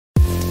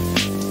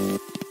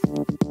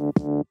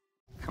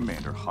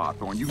Commander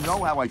Hawthorne, you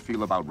know how I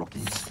feel about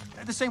rookies.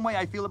 The same way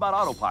I feel about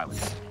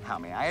autopilots. How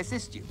may I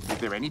assist you? Is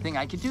there anything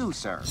I can do,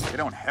 sir? They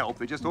don't help,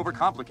 they just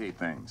overcomplicate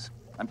things.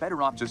 I'm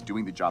better off just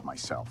doing the job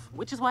myself.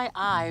 Which is why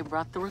I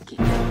brought the rookie.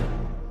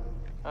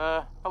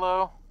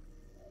 Hello?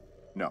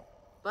 No.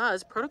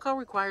 Buzz, protocol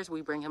requires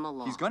we bring him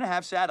along. He's gonna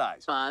have sad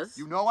eyes. Buzz?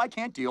 You know I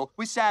can't deal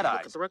with sad eyes.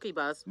 Look at the rookie,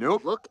 Buzz.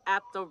 Nope. Look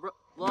at the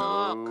Look.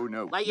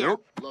 No. Lightyear.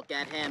 Nope. Look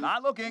at him.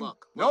 Not looking.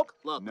 Look. Nope.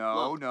 Look.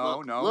 No, look, no,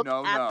 look, no, look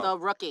no, at no. the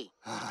rookie.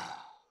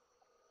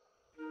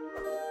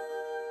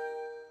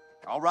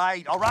 All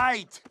right.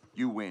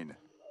 You win.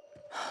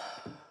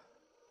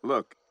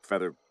 Look,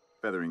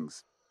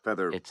 featherings.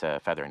 It's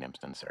a feathering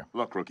instant, sir.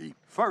 Look, rookie.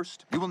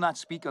 First, you will not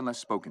speak unless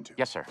spoken to.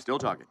 Yes, sir. Still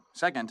talking.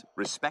 Second,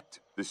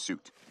 respect the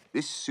suit.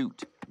 This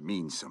suit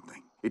means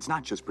something. It's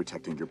not just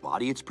protecting your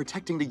body, it's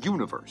protecting the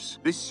universe.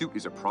 This suit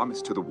is a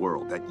promise to the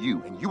world that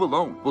you, and you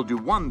alone, will do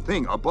one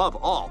thing above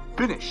all.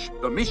 Finish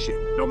the mission,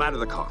 no matter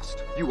the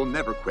cost. You will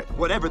never quit.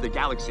 Whatever the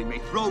galaxy may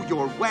throw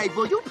your way,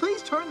 will you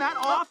please turn that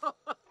off?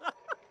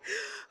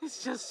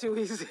 It's just too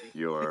easy.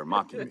 You're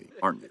mocking me,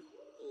 aren't you?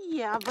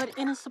 Yeah, but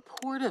in a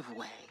supportive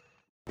way.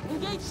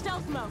 Engage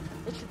stealth mode.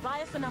 It should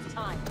buy us enough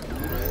time.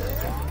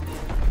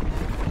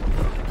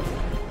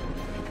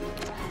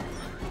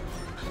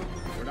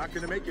 We're not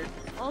gonna make it.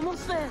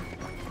 Almost there.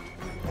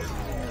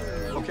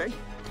 Okay,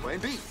 plan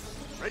B.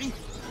 Ready?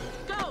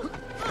 Go!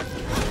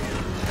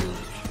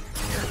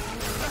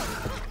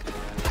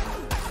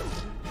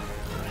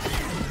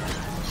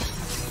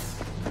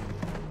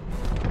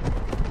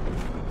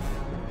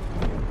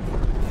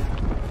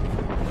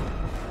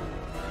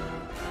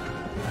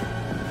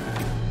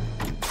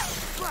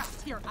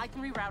 Here, I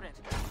can reroute it.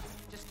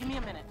 Just give me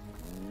a minute.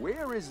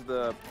 Where is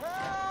the...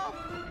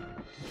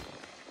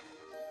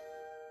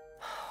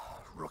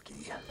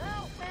 Rookie.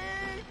 Help me!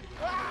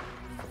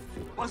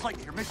 Buzz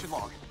Lightyear, mission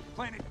log.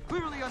 Planet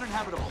clearly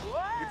uninhabitable.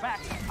 In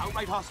fact,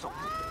 outright hostile.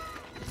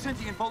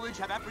 Sentient foliage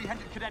have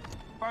apprehended cadet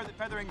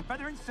feathering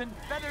and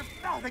feather...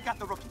 Oh, they got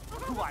the rookie,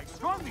 who I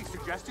strongly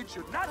suggested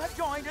should not have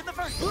joined in the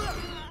first place.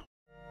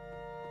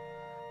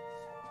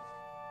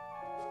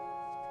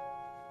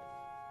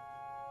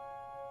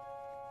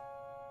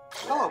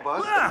 Hello,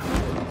 Buzz.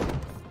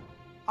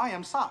 I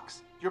am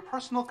Socks, your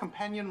personal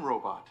companion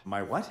robot.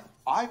 My what?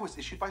 I was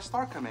issued by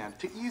Star Command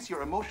to ease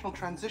your emotional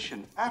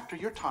transition after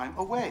your time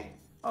away.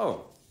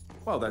 Oh,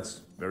 well,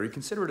 that's very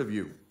considerate of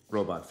you,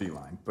 robot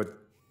feline, but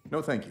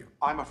no thank you.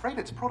 I'm afraid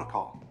it's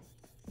protocol.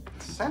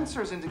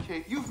 Sensors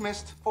indicate you've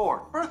missed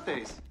 4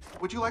 birthdays.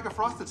 Would you like a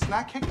frosted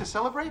snack cake to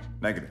celebrate?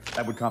 Negative.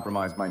 That would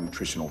compromise my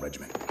nutritional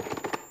regimen.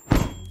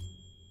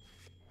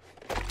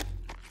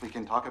 We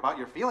can talk about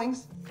your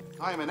feelings.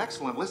 I am an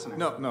excellent listener.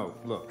 No,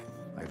 look.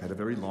 I've had a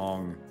very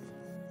long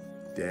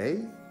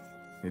day.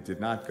 It did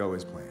not go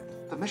as planned.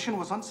 The mission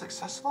was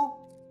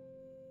unsuccessful?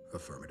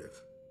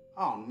 Affirmative.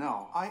 Oh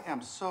no, I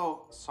am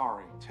so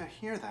sorry to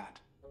hear that.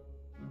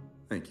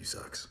 Thank you,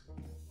 Socks.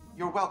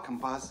 You're welcome,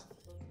 Buzz.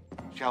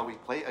 Shall we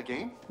play a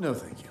game? No,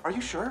 thank you. Are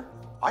you sure?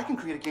 I can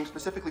create a game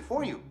specifically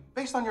for you,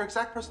 based on your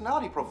exact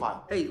personality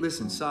profile. Hey,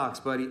 listen, Socks,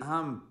 buddy,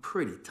 I'm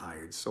pretty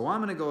tired, so I'm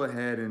gonna go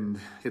ahead and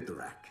hit the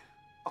rack.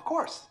 Of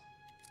course.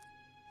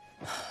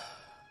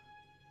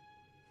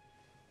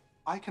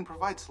 I can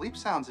provide sleep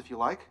sounds if you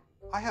like.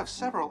 I have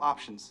several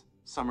options.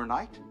 Summer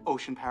night,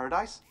 ocean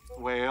paradise,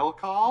 whale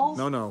calls.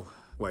 No.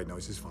 White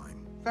noise is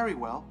fine. Very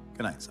well.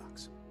 Good night,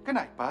 Socks. Good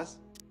night, Buzz.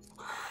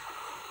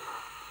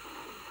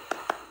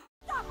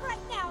 Stop right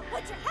now!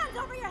 Put your hands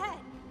over your head!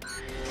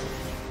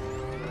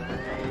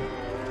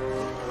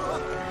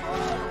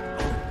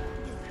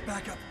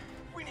 Backup.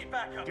 We need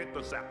backup. Get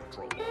the Zap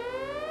Patrol.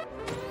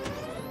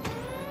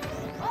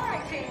 All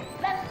right, team,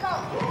 let's go!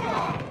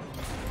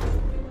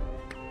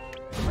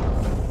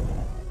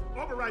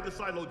 Override the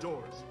silo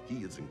doors.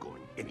 He isn't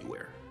going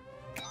anywhere.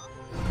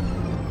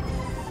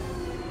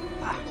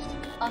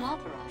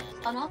 Unauthorized.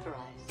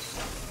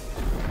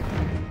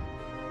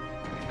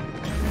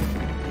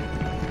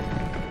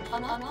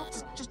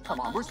 Just come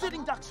on, we're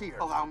sitting ducks here.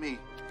 Allow me.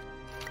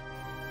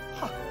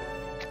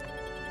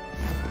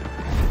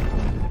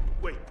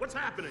 Wait, what's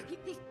happening?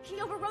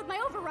 He overrode my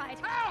override.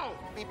 Ow!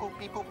 Beep boop,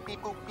 beep boop,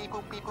 beep boop, beep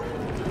boop, beep boop.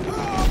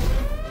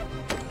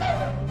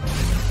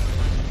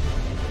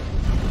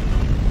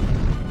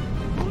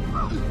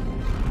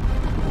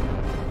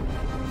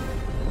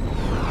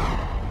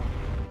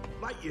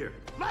 Lightyear!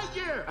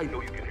 Lightyear! I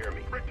know you can hear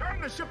me.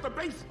 Return the ship to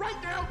base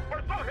right now,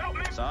 or so help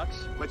me!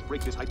 Socks, let's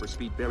break this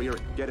hyperspeed barrier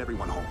and get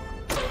everyone home.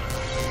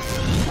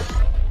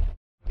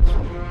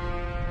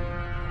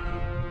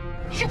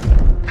 Shoot!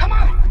 Come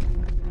on!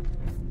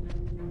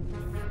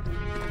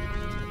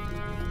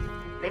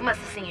 They must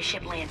have seen your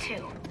ship land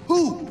too.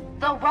 Who?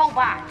 The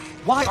robots.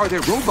 Why are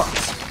there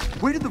robots?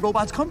 Where did the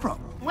robots come from?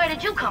 Where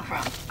did you come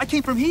from? I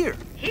came from here.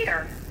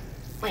 Here?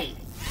 Wait.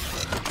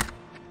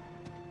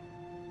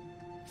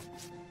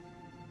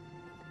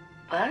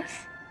 Buzz?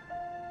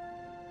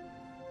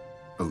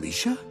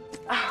 Alicia?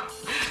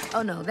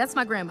 Oh no, that's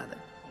my grandmother.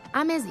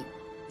 I'm Izzy.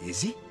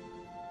 Izzy?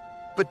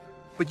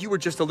 But you were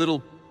just a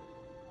little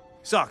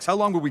Socks, how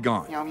long were we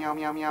gone? Meow, meow,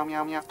 meow, meow,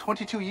 meow, meow.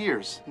 22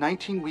 years,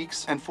 19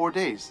 weeks, and 4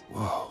 days.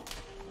 Whoa.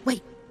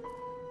 Wait.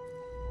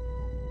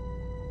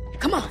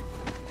 Come on.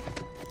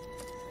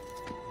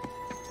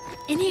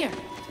 In here.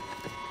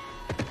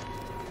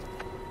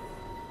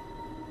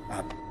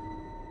 Thought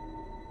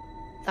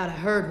I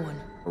heard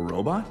one. A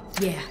robot?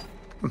 Yeah.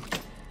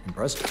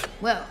 Impressive.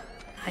 Well,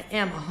 I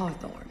am a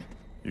hawthorn.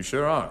 You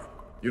sure are.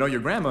 You know, your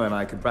grandma and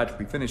I could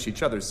practically finish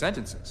each other's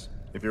sentences.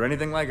 If you're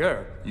anything like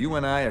her, you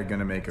and I are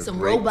gonna make a Some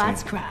great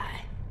robots team.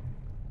 cry.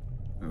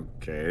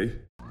 Okay.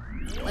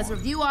 Let's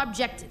review our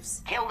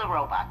objectives. Kill the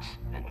robots.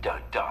 And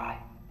don't die.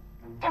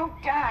 Don't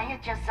die,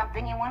 it's just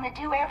something you want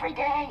to do every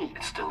day.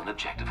 It's still an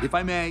objective. If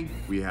I may,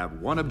 we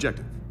have one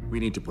objective. We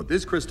need to put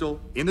this crystal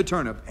in the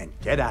turnip and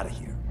get out of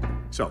here.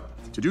 So,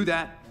 to do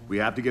that, we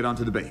have to get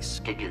onto the base.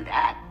 To do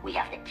that, we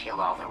have to kill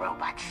all the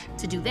robots.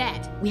 To do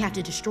that, we have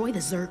to destroy the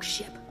Zerg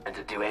ship. And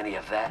to do any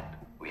of that,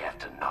 we have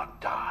to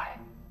not die.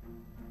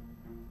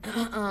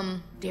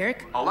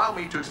 Derek? Allow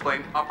me to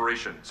explain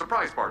Operation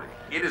Surprise Party.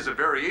 It is a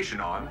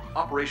variation on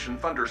Operation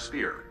Thunder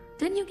Spear.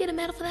 Didn't you get a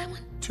medal for that one?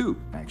 2,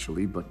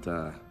 actually,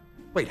 but,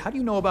 Wait, how do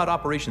you know about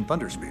Operation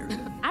Thunder Spear?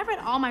 I read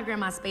all my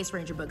grandma's Space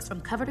Ranger books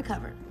from cover to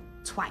cover.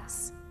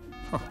 Twice.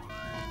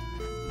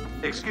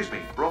 Excuse me,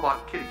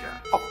 Robot Kitty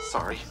Cat. Oh,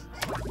 sorry.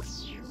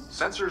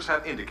 Sensors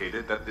have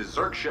indicated that the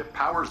Zerg ship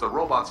powers the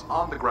robots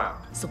on the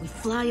ground. So we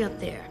fly up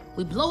there,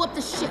 we blow up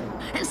the ship,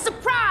 and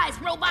surprise,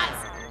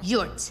 robots!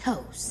 You're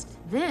toast.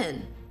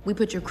 Then, we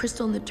put your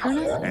crystal in the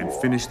turnip. And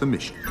finish the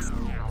mission.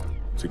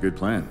 It's a good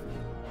plan.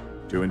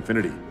 To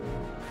infinity.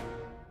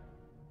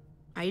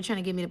 Are you trying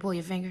to get me to pull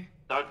your finger?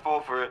 Don't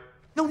fall for it.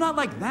 No, not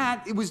like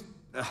that. It was...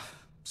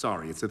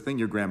 sorry, it's a thing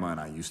your grandma and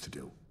I used to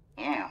do.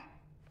 Yeah.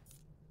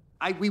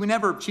 We were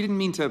never... She didn't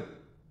mean to...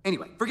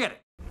 Anyway, forget it.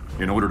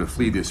 In order to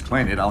flee this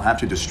planet, I'll have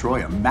to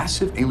destroy a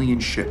massive alien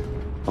ship.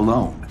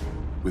 Alone.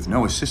 With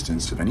no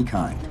assistance of any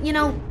kind. You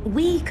know,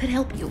 we could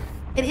help you.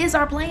 It is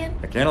our plan.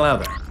 I can't allow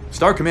that.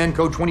 Star Command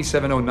Code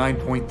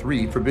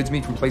 2709.3 forbids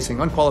me from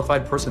placing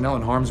unqualified personnel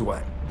in harm's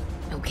way.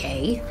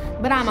 Okay,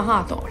 but I'm a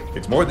hawthorn.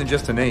 It's more than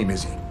just a name,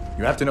 Izzy.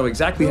 You have to know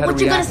exactly how to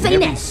What you gonna react say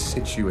in every next?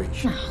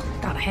 situation. Oh,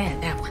 thought I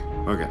had that one.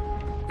 Okay.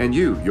 And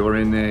you're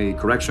in a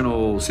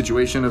correctional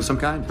situation of some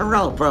kind?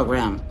 Parole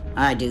program.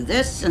 I do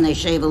this, and they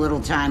shave a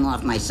little time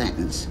off my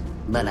sentence.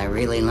 But I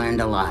really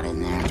learned a lot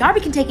in there. Darby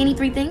can take any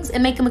 3 things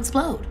and make them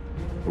explode.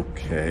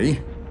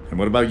 Okay. And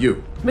what about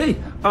you? Me?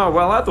 Oh,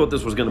 well, I thought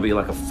this was going to be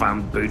like a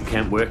fun boot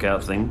camp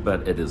workout thing,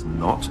 but it is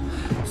not.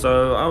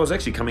 So I was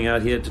actually coming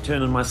out here to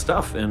turn in my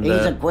stuff and...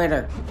 He's a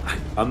quitter.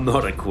 I'm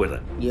not a quitter.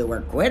 You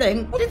were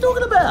quitting? What are you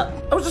talking about?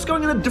 I was just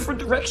going in a different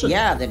direction.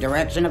 Yeah, the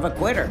direction of a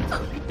quitter.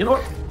 You know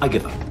what? I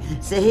give up.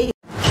 See?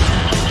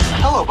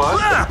 Hello, Buzz.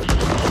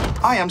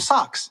 I am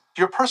Socks,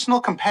 your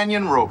personal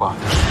companion robot.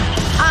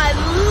 I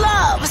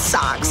love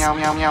socks. Meow,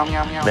 meow, meow,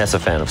 meow, meow.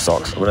 Massive fan of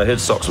Socks. When I heard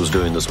Socks was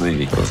doing this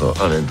movie, I thought,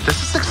 I'm in.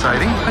 This is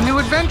exciting. A new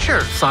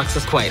adventure. Socks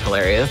is quite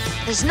hilarious.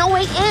 There's no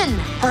way in.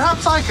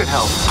 Perhaps I could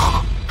help.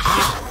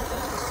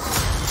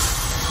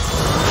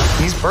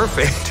 He's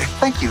perfect.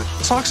 Thank you.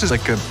 Socks is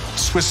like a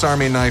Swiss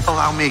Army knife.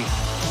 Allow me.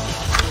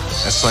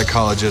 A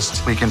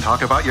psychologist. We can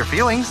talk about your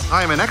feelings.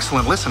 I am an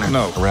excellent listener.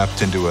 No,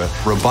 wrapped into a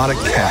robotic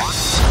cat.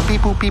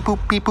 Beep boop, beep boop,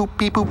 beep boop,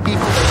 beep boop, beep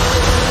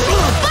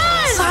boop.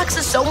 Socks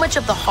is so much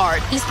of the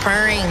heart. He's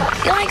purring.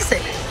 He likes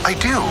it. I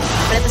do.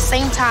 But at the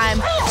same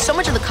time, so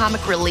much of the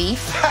comic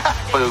relief.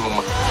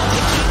 Boom.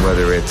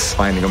 Whether it's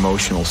finding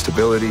emotional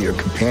stability or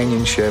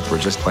companionship or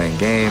just playing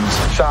games.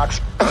 Socks,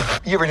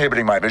 you're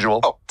inhibiting my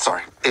visual. Oh,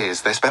 sorry.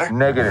 Is this better?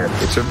 Negative.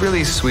 It's a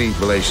really sweet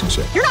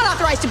relationship. You're not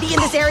authorized to be in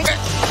this area.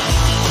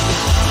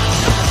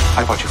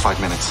 I bought you 5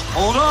 minutes.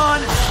 Hold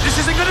on! This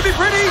isn't gonna be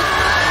pretty!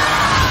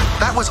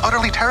 That was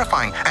utterly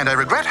terrifying, and I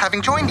regret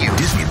having joined you.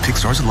 Disney and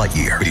Pixar's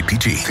Lightyear. Rated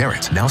PG.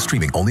 Parents now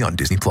streaming only on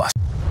Disney+.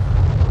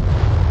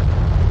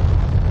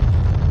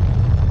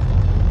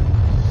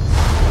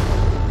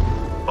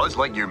 Buzz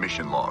Lightyear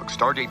mission log,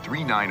 stardate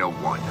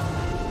 3901.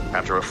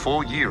 After a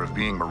full year of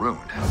being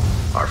marooned,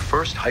 our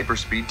first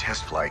hyperspeed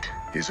test flight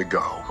is a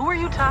go. Who are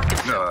you talking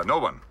to? No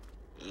one.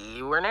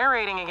 You were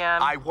narrating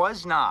again. I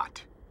was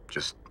not.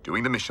 Just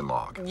doing the mission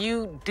log.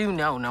 You do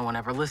know no one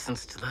ever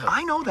listens to those.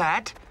 I know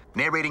that.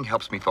 Narrating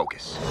helps me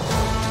focus.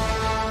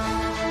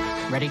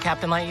 Ready,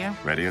 Captain Lightyear?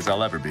 Ready as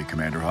I'll ever be,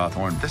 Commander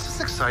Hawthorne. This is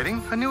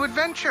exciting. A new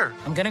adventure.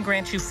 I'm gonna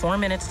grant you 4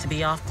 minutes to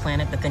be off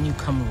planet, but then you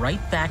come right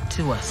back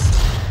to us.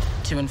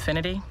 To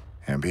infinity.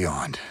 And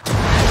beyond.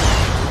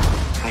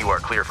 You are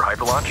clear for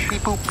hyperlaunch.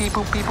 Beep boop, beep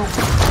boop, beep boop.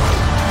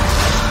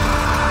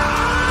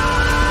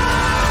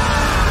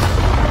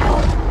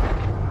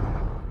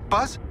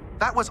 Buzz,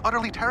 that was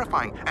utterly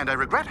terrifying, and I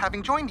regret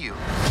having joined you.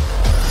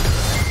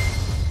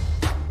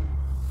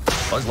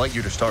 Buzz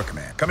Lightyear to Star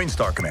Command. Come in,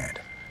 Star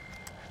Command.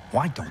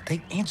 Why don't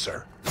they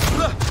answer?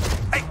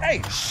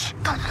 Hey! Shh.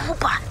 The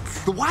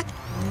robots. The what?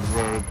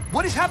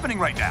 What is happening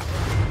right now?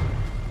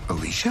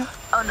 Alicia?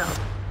 Oh, no.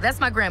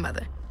 That's my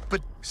grandmother. But,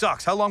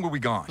 Socks, how long were we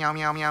gone? Meow,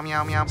 meow, meow,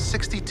 meow, meow.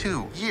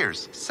 62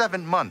 years,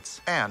 7 months,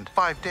 and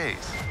 5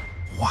 days.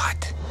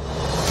 What?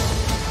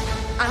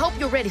 I hope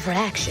you're ready for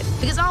action,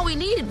 because all we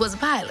needed was a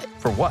pilot.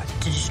 For what?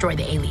 To destroy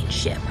the alien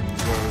ship.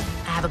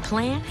 I have a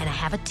plan, and I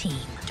have a team.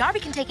 Jarvie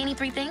can take any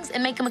 3 things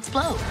and make them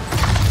explode.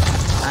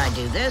 I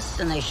do this,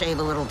 and they shave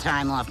a little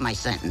time off my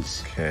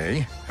sentence.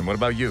 Okay. And what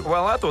about you?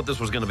 Well, I thought this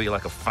was going to be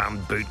like a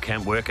fun boot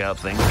camp workout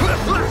thing.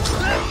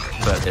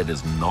 But it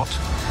is not.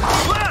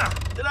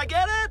 Did I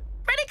get it?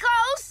 Pretty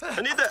close.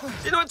 I need the...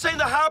 You know what's saying?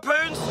 The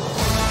harpoons?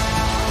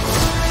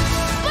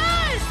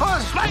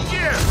 Buzz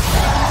Lightyear!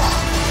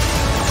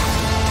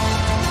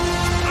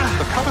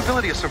 The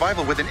probability of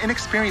survival with an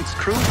inexperienced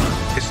crew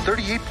is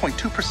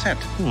 38.2%.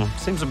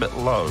 Seems a bit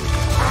low.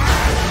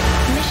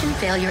 Mission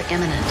failure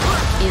imminent.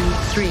 In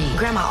 3.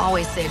 Grandma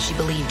always said she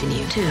believed in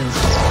you. 2. 1.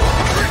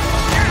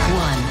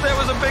 There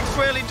was a big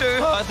swirly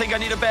too. Oh, I think I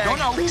need a bag.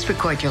 No. Please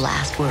record your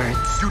last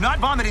words. Do not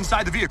vomit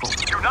inside the vehicle.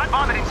 Do not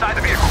vomit inside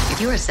the vehicle.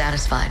 If you are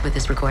satisfied with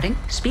this recording,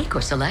 speak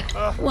or select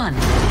 1.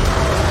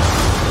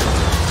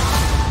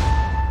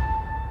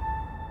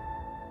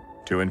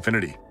 To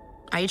infinity.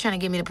 Are you trying to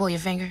get me to pull your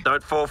finger?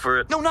 Don't fall for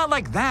it. No, not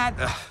like that.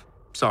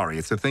 Sorry,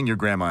 it's a thing your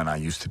grandma and I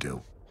used to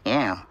do.